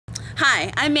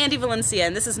Hi, I'm Mandy Valencia,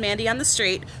 and this is Mandy on the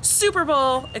Street, Super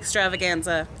Bowl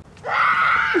Extravaganza.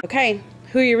 Okay,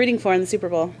 who are you rooting for in the Super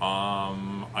Bowl?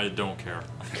 I don't care.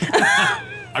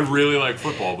 I really like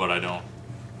football, but I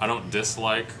don't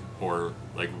dislike or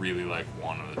like really like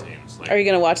one of the teams. Like, Are you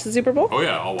gonna watch the Super Bowl? oh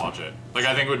yeah, I'll watch it. Like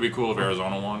I think it would be cool if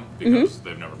Arizona won because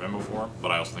they've never been before, but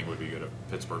I also think it would be good if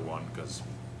Pittsburgh won because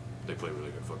they play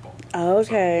really good football.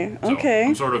 Okay, So okay.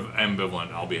 I'm sort of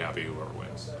ambivalent. I'll be happy whoever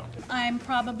wins. So. I'm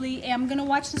probably am gonna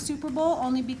watch the Super Bowl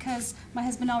only because my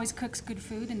husband always cooks good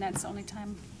food, and that's the only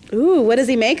time. Ooh, what does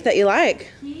he make that you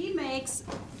like? He makes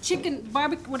chicken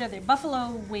barbecue. What are they?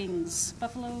 Buffalo wings.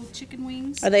 Buffalo chicken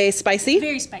wings. Are they spicy?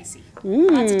 Very spicy.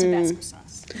 Lots of Tabasco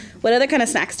sauce. What other kind of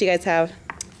snacks do you guys have?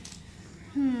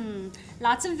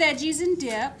 Lots of veggies and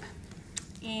dip,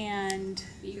 and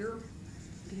beer.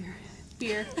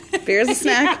 Beer's a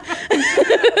snack.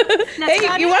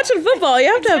 Hey, you're watching football.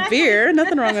 You have to have beer.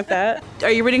 Nothing wrong with that. Are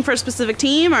you rooting for a specific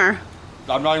team or?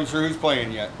 I'm not even sure who's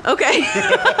playing yet. Okay.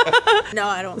 No,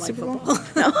 I don't like football.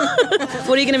 No. What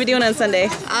are you going to be doing on Sunday?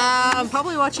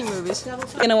 Probably watching movies.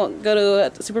 Gonna go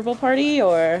to a Super Bowl party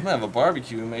or? I'm gonna have a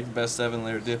barbecue and make the best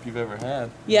 7-layer dip you've ever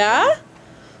had. Yeah?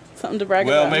 Something to brag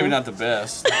about. Well, maybe huh? not the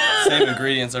best. Same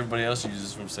ingredients everybody else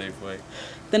uses from Safeway.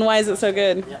 Then why is it so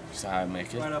good? Just how I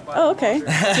make it. Oh, okay.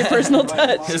 It's your personal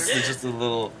touch. It's just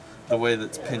the way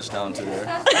that's pinched onto there.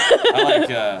 I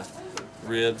like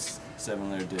ribs,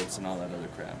 7-layer dips, and all that other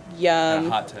crap. Yum. And a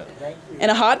hot tub. In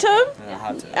a hot tub? And a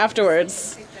hot tub.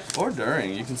 Afterwards. Or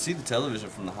during. You can see the television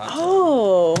from the hot tub.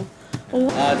 Oh.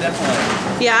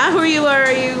 Definitely. Yeah? Who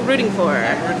are you rooting for?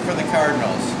 I'm rooting for the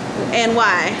Cardinals. And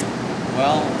why?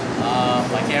 Well,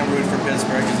 I can't root for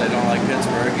Pittsburgh because I don't like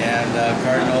Pittsburgh, and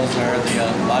Cardinals are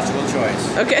the logical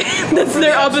choice. Okay, that's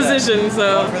their opposition,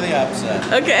 so. Going for the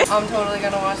upset. Okay. I'm totally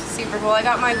gonna watch the Super Bowl. I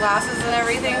got my glasses and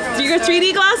everything from the You got store.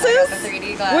 3D glasses? I got the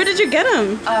 3D glasses. Where did you get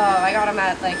them? I got them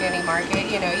at like any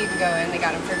market. You know, you can go in. They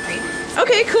got them for free.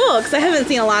 Okay, cool, because I haven't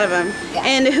seen a lot of them. Yeah.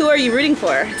 And who are you rooting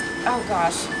for? Oh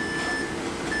gosh,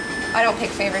 I don't pick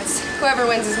favorites. Whoever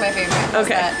wins is my favorite. How's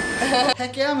Okay. that?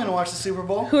 Heck yeah, I'm gonna watch the Super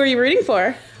Bowl. Who are you rooting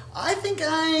for? I think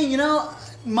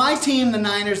my team, the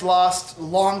Niners, lost a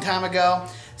long time ago,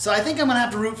 so I think I'm gonna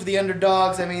have to root for the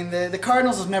underdogs. I mean, the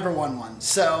Cardinals have never won one,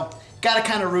 so gotta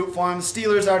kind of root for them. The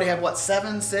Steelers already have what,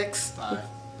 7, 6? 5.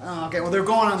 Oh, okay, well they're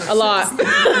going on their A lot. They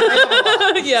have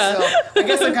a lot. Yeah. So I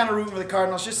guess I'm kind of rooting for the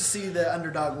Cardinals just to see the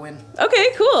underdog win. Okay,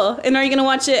 cool. And are you gonna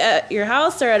watch it at your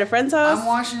house or at a friend's house? I'm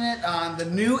watching it on the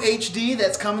new HD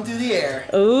that's coming through the air.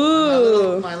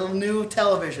 Ooh. My little new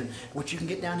television, which you can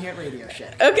get down here at Radio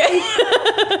Shack. Okay.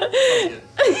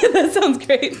 That sounds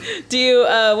great. Do you?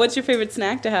 What's your favorite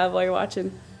snack to have while you're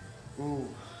watching? Ooh.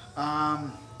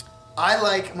 My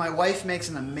wife makes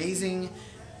an amazing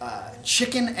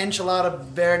chicken enchilada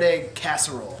verde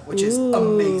casserole, which is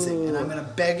amazing, and I'm gonna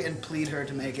beg and plead her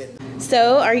to make it.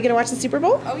 So, are you gonna watch the Super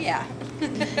Bowl? Oh yeah.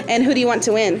 And who do you want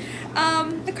to win?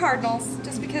 The Cardinals,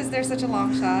 just because they're such a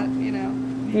long shot. You know.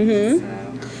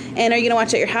 Mm-hmm. And are you gonna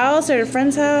watch it at your house or at a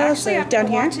friend's house? Actually, or I'm down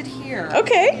gonna here? watch it here.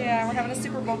 Okay. Yeah, we're having a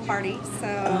Super Bowl party,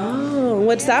 so. Oh,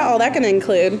 what's that? All that gonna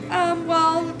include?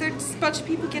 Well, there's just a bunch of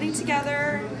people getting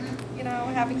together, you know,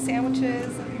 having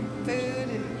sandwiches and food,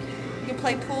 and you can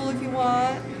play pool if you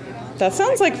want. You know, That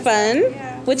sounds like fun.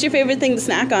 Yeah. What's your favorite thing to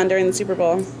snack on during the Super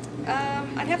Bowl?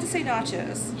 I'd have to say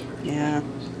nachos. Yeah.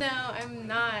 No, I'm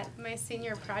not. My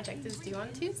senior project is due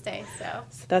on Tuesday, so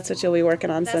That's what you'll be working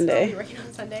on that's what I'll Sunday. be working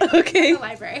on Sunday. Okay. At the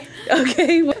library.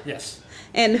 Okay. Yes.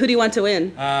 And who do you want to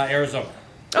win? Arizona.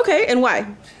 Okay, and why?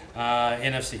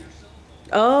 NFC.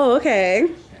 Oh, okay.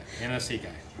 Yeah, NFC guy.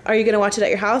 Are you gonna watch it at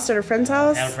your house or at a friend's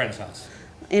house? At a friend's house.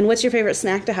 And what's your favorite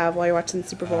snack to have while you're watching the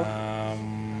Super Bowl?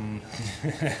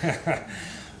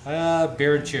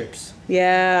 Beer and chips.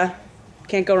 Yeah,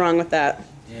 can't go wrong with that.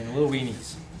 And little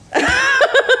weenies.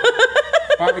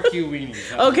 Barbecue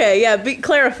weenies. Okay, yeah,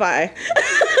 clarify.